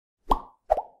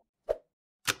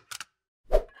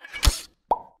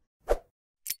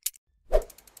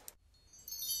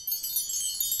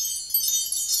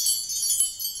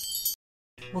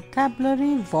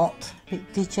Vocabulary vault with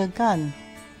teacher Gun.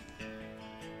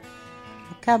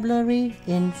 Vocabulary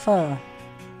infer,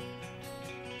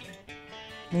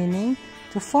 meaning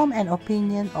to form an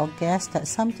opinion or guess that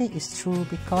something is true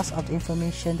because of the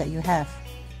information that you have.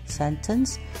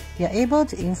 Sentence: you are able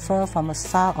to infer from a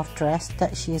style of dress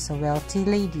that she is a wealthy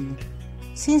lady.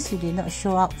 Since you did not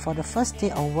show up for the first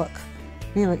day of work,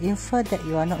 we will infer that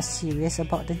you are not serious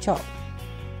about the job.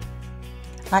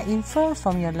 I infer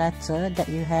from your letter that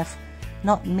you have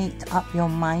not made up your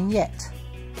mind yet.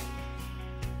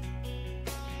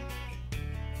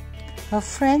 Her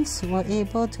friends were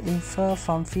able to infer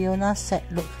from Fiona's sad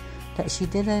look that she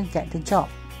didn't get the job.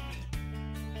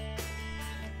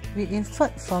 We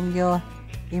inferred from your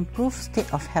improved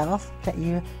state of health that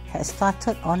you had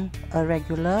started on a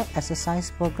regular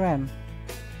exercise program.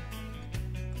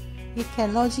 We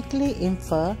can logically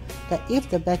infer that if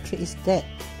the battery is dead,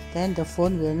 then the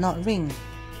phone will not ring.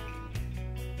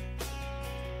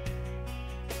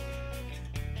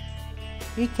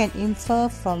 We can infer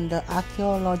from the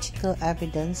archaeological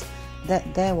evidence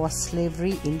that there was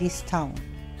slavery in this town.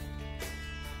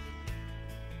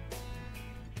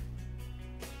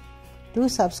 Do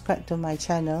subscribe to my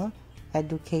channel,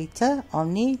 Educator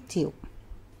Omni Tube.